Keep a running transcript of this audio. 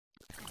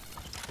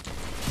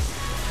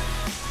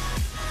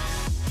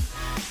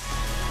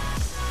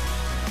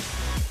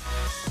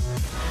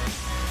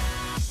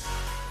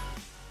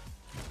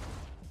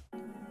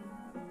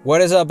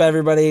What is up,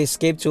 everybody?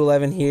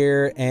 Escape211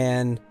 here,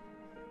 and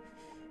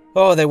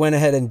oh, they went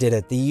ahead and did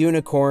it. The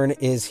unicorn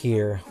is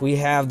here. We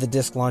have the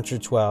Disc Launcher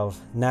 12.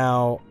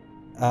 Now,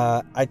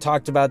 I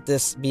talked about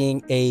this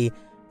being a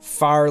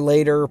far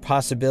later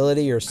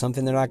possibility or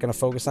something they're not going to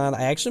focus on.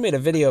 I actually made a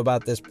video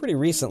about this pretty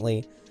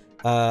recently,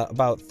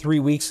 about 3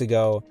 weeks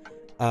ago,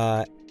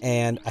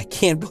 and I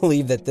can't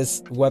believe that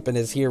this weapon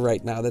is here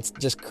right now. That's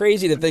just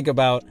crazy to think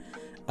about.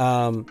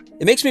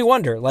 It makes me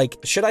wonder, like,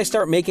 should I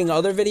start making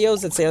other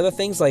videos that say other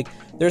things? Like,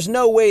 there's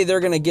no way they're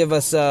going to give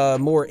us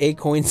more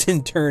acoins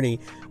in tourney,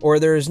 or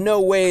there's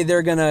no way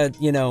they're going to,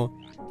 you know,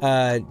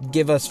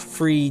 give us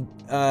free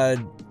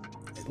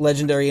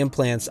legendary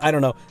implants. I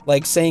don't know,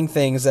 like saying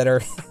things that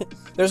are...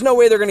 There's no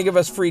way they're going to give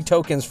us free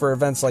tokens for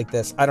events like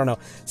this. I don't know.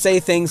 Say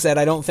things that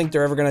I don't think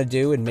they're ever going to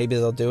do, and maybe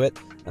they'll do it.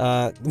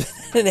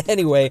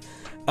 Anyway,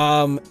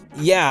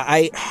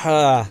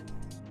 yeah,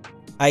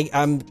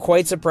 I'm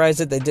quite surprised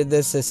that they did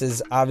this. This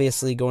is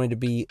obviously going to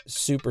be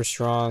super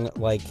strong.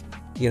 Like,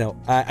 you know,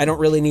 I don't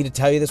really need to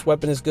tell you this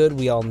weapon is good.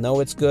 We all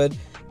know it's good,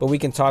 but we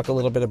can talk a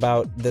little bit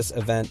about this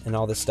event and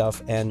all this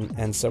stuff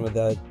and some of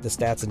the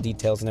stats and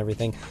details and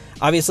everything.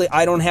 Obviously,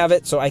 I don't have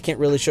it, so I can't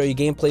really show you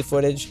gameplay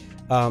footage.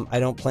 I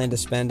don't plan to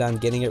spend on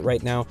getting it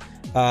right now.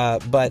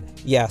 But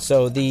yeah,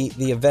 so the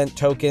event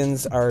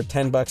tokens are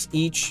 10 bucks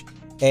each.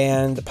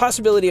 And the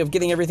possibility of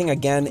getting everything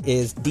again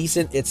is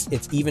decent.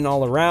 It's even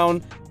all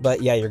around,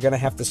 but yeah, you're gonna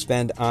have to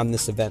spend on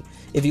this event.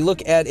 If you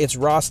look at its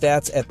raw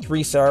stats at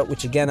 3-star,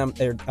 which again,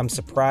 I'm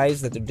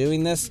surprised that they're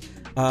doing this,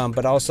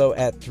 but also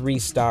at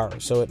 3-star.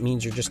 So it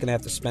means you're just gonna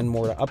have to spend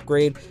more to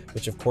upgrade,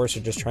 which of course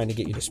are just trying to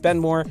get you to spend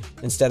more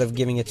instead of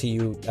giving it to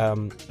you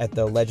at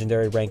the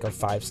legendary rank of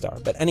 5-star.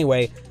 But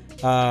anyway,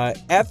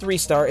 at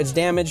 3-star, its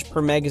damage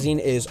per magazine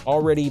is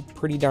already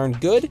pretty darn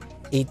good,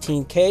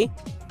 18k.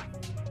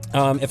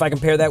 If I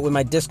compare that with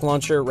my disc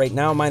launcher right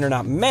now, mine are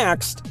not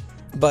maxed,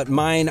 but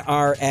mine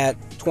are at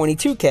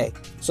 22k.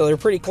 So they're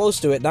pretty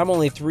close to it. And I'm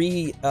only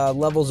 3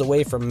 levels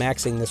away from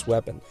maxing this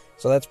weapon.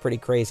 So that's pretty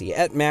crazy.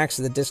 At max,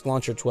 the disc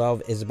launcher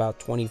 12 is about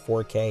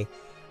 24k.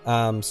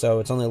 So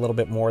it's only a little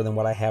bit more than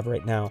what I have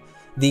right now.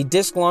 The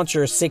disc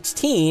launcher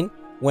 16,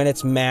 when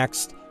it's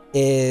maxed,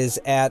 is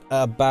at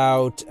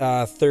about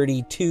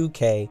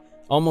 32k,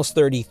 almost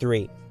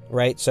 33,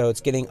 right? So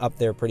it's getting up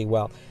there pretty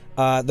well.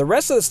 The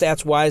rest of the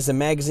stats wise, the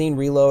magazine,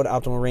 reload,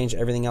 optimal range,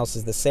 everything else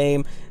is the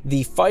same.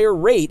 The fire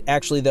rate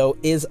actually though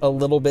is a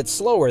little bit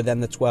slower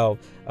than the 12.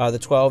 The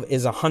 12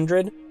 is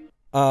 100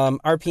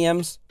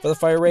 RPMs for the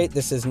fire rate.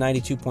 This is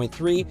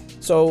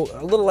 92.3, so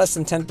a little less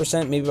than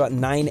 10%, maybe about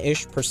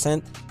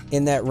 9-ish%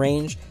 in that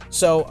range.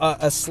 So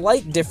a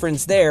slight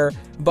difference there,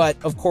 but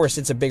of course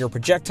it's a bigger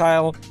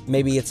projectile.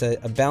 Maybe it's a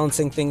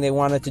balancing thing they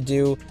wanted to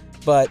do,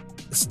 but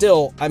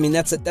still, I mean,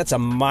 that's a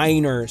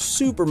minor,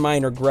 super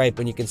minor gripe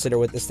when you consider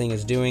what this thing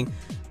is doing.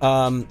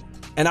 And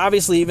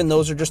obviously, even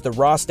those are just the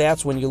raw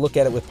stats when you look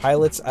at it with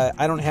pilots.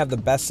 I don't have the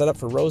best setup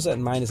for Rosa,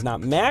 and mine is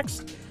not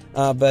maxed,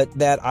 but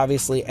that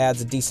obviously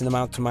adds a decent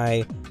amount to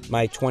my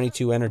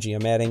 22 energy.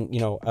 I'm adding, you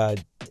know,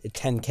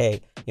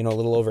 10k, you know, a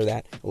little over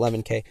that,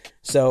 11k.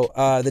 So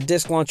the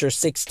disc launcher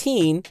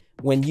 16,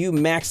 when you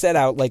max that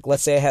out, like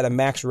let's say I had a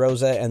max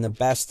Rosa and the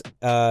best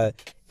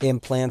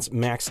implants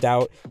maxed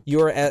out,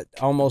 you're at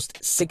almost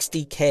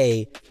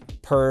 60k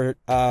per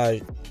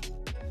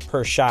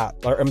shot,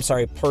 or I'm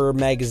sorry, per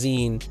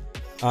magazine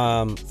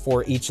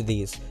for each of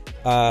these.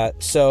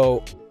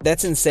 So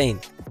that's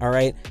insane. All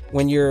right,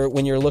 when you're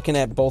looking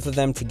at both of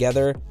them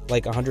together,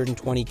 like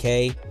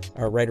 120k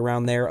or right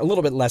around there, a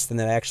little bit less than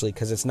that actually,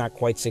 because it's not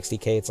quite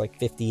 60k, it's like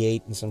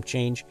 58 and some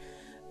change.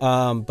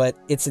 But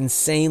it's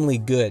insanely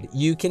good.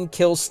 You can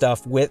kill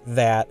stuff with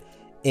that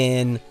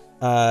in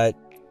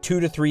 2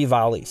 to 3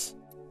 volleys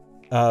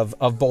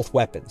of both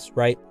weapons,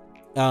 right?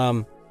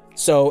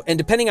 So, and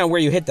depending on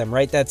where you hit them,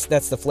 right? That's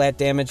the flat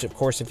damage. Of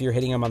course, if you're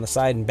hitting them on the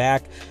side and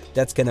back,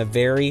 that's going to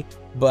vary.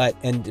 But,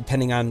 and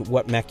depending on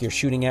what mech you're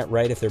shooting at,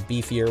 right? If they're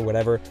beefy or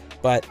whatever.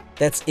 But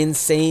that's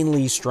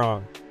insanely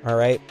strong, all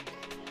right?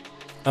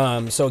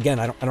 So again,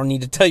 I don't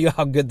need to tell you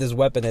how good this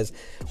weapon is.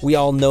 We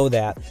all know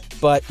that.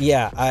 But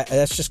yeah,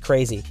 that's just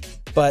crazy.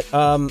 But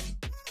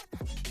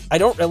I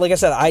don't, like I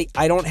said,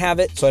 I don't have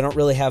it, so I don't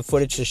really have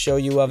footage to show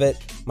you of it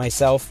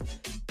myself.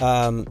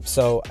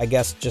 So I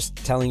guess just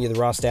telling you the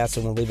raw stats,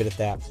 and we'll leave it at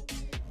that.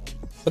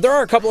 But there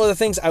are a couple other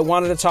things I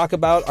wanted to talk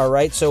about. All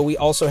right, so we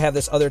also have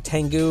this other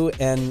Tengu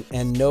and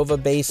Nova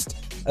based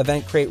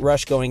event crate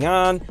rush going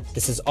on.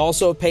 This is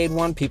also a paid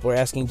one. People are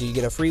asking, do you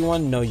get a free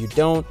one? No, you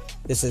don't.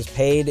 This is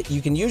paid.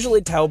 You can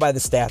usually tell by the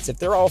stats. If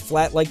they're all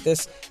flat like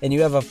this and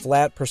you have a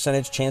flat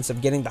percentage chance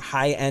of getting the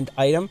high-end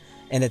item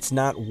and it's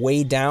not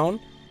way down,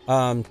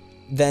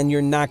 then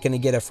you're not going to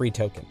get a free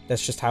token.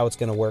 That's just how it's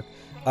going to work.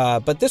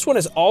 But this one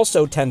is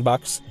also 10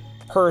 bucks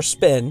per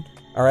spin.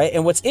 All right,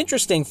 and what's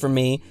interesting for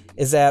me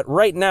is that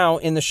right now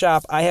in the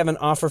shop, I have an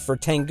offer for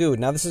Tengu.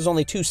 Now, this is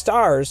only 2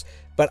 stars,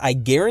 but I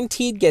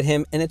guaranteed get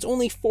him, and it's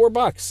only 4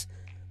 bucks.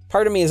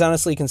 Part of me is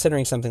honestly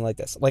considering something like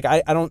this. Like,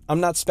 I'm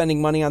not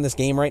spending money on this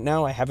game right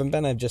now. I haven't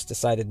been. I've just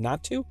decided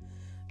not to.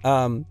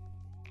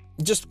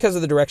 just because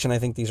of the direction I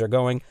think these are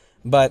going.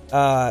 But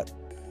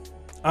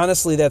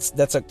honestly,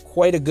 that's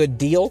quite a good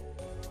deal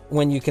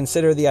when you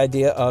consider the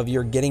idea of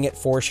you're getting it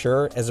for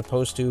sure as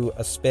opposed to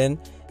a spin.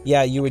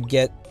 Yeah, you would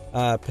get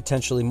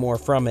potentially more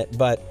from it,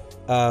 but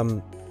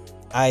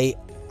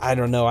I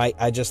don't know.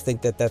 I just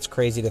think that that's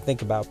crazy to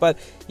think about. But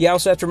you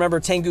also have to remember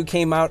Tengu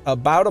came out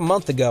about a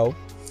month ago,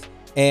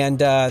 and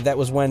that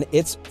was when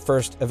its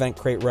first event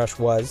crate rush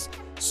was.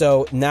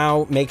 So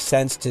now makes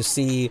sense to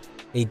see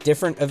a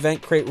different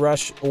event crate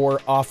rush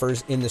or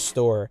offers in the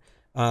store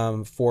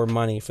for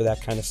money for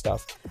that kind of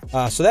stuff.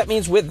 So that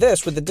means with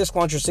the Disc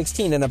Launcher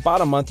 16, in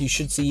about a month, you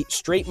should see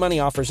straight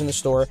money offers in the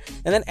store.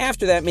 And then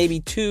after that,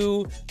 maybe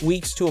 2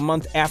 weeks to a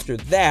month after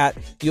that,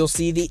 you'll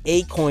see the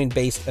acoin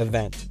based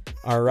event.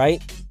 All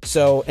right.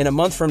 So in a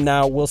month from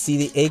now, we'll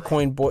see the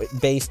acoin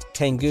based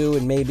Tengu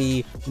and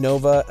maybe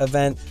Nova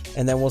event.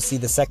 And then we'll see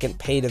the second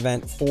paid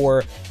event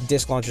for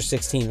Disc Launcher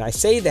 16. And I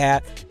say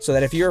that so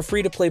that if you're a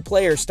free to play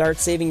player, start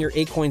saving your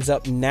acoins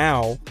up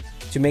now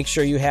to make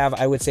sure you have,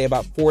 I would say,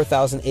 about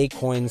 4,000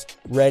 acoins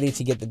ready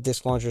to get the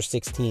Disc Launcher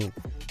 16.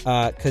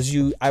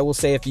 Because I will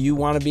say, if you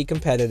want to be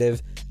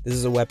competitive, this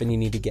is a weapon you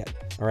need to get.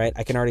 All right,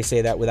 I can already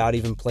say that without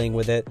even playing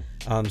with it,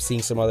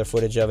 seeing some other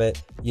footage of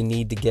it. You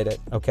need to get it.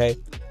 Okay,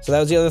 so that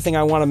was the other thing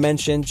I want to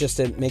mention, just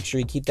to make sure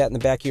you keep that in the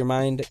back of your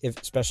mind,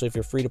 especially if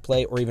you're free to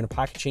play or even a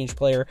pocket change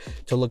player,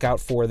 to look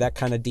out for that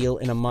kind of deal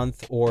in a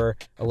month or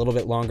a little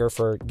bit longer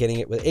for getting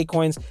it with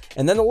acoins.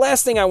 And then the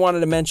last thing I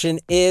wanted to mention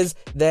is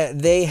that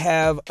they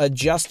have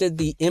adjusted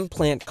the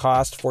implant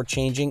cost for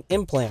changing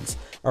implants.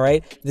 All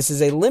right, this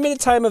is a limited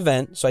time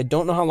event, so I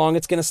don't know how long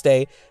it's going to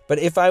stay. But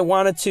if I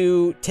wanted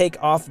to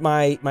take off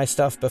my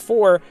stuff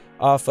before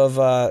off of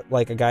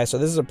like a guy, so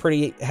this is a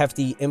pretty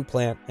hefty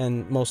implant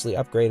and mostly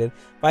upgraded.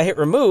 If I hit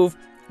remove,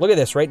 look at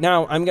this. Right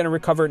now, I'm going to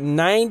recover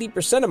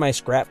 90% of my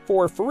scrap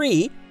for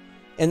free.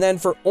 And then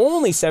for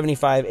only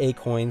 75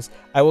 acoins,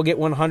 I will get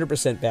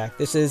 100% back.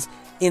 This is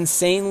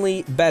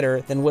insanely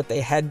better than what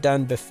they had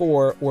done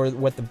before or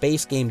what the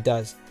base game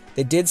does.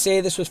 They did say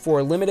this was for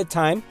a limited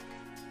time,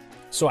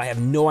 so I have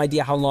no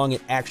idea how long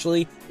it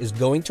actually is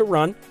going to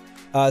run.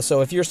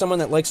 So if you're someone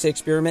that likes to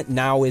experiment,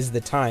 now is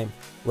the time,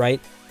 right?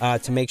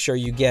 To make sure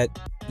you get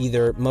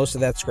either most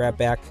of that scrap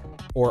back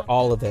or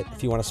all of it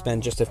if you want to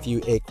spend just a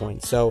few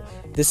acoins. So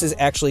this is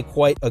actually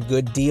quite a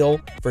good deal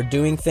for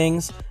doing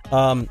things.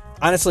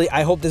 Honestly,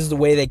 I hope this is the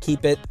way they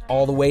keep it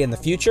all the way in the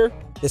future.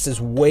 This is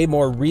way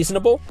more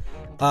reasonable.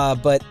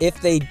 But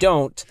if they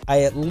don't,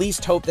 I at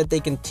least hope that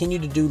they continue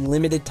to do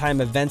limited time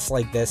events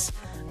like this,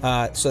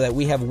 so that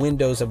we have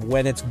windows of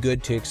when it's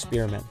good to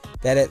experiment.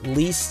 That at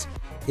least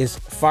is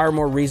far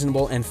more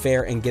reasonable and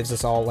fair and gives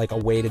us all like a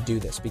way to do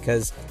this,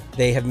 because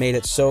they have made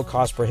it so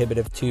cost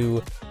prohibitive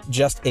to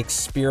just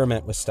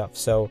experiment with stuff.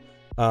 So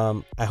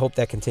I hope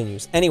that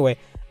continues. Anyway,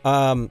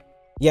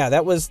 yeah,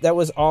 that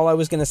was all I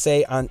was going to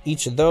say on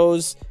each of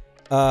those.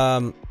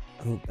 I'm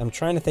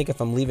trying to think if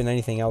I'm leaving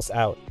anything else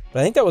out, but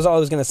I think that was all I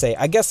was going to say.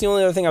 I guess the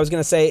only other thing I was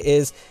going to say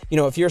is, you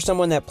know, if you're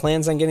someone that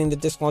plans on getting the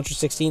Disc Launcher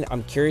 16,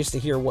 I'm curious to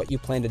hear what you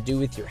plan to do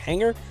with your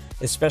hanger,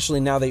 especially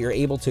now that you're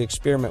able to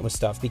experiment with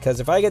stuff. Because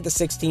if I get the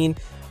 16,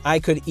 I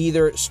could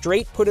either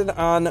straight put it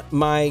on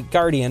my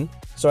Guardian,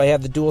 so I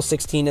have the dual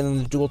 16 and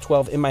then the dual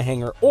 12 in my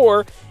hanger,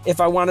 or if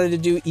I wanted to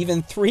do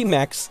even 3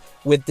 mechs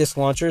with disc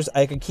launchers,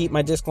 I could keep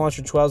my Disc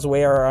Launcher 12s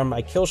away or on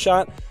my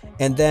killshot,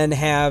 and then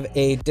have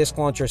a Disc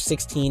Launcher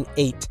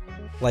 16-8,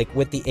 like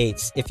with the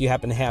 8s, if you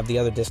happen to have the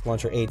other Disc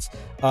Launcher 8s,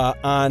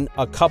 on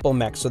a couple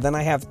mechs. So then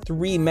I have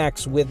 3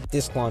 mechs with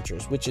disc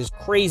launchers, which is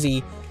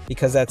crazy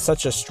because that's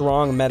such a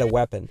strong meta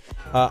weapon.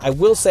 I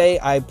will say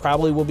I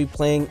probably will be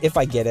playing, if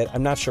I get it,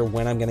 I'm not sure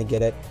when I'm going to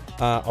get it,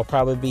 I'll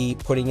probably be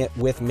putting it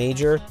with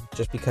Major,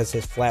 just because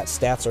his flat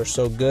stats are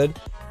so good,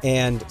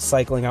 and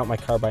cycling out my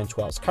Carbine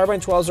 12s. Carbine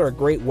 12s are a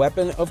great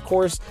weapon, of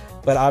course,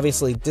 but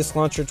obviously Disc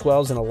Launcher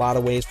 12s in a lot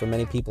of ways for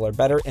many people are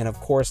better, and of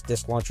course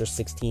Disc Launcher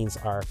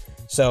 16s are.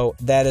 So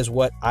that is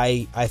what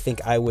I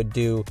think I would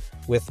do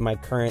with my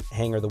current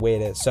hanger the way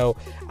it is. So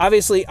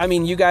obviously, I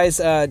mean, you guys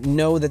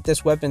know that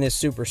this weapon is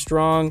super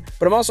strong,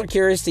 but I'm also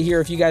curious to hear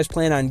if you guys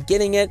plan on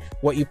getting it,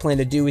 what you plan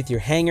to do with your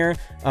hanger,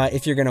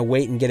 if you're going to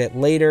wait and get it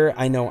later.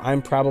 I know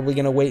I'm probably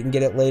going to wait and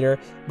get it later,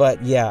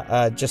 but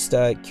yeah, just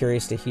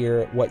curious to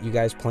hear what you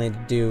guys plan to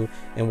do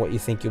and what you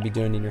think you'll be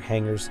doing in your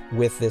hangers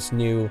with this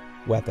new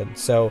weapon.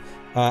 So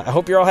I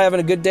hope you're all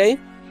having a good day,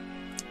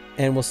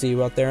 and we'll see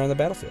you out there on the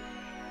battlefield.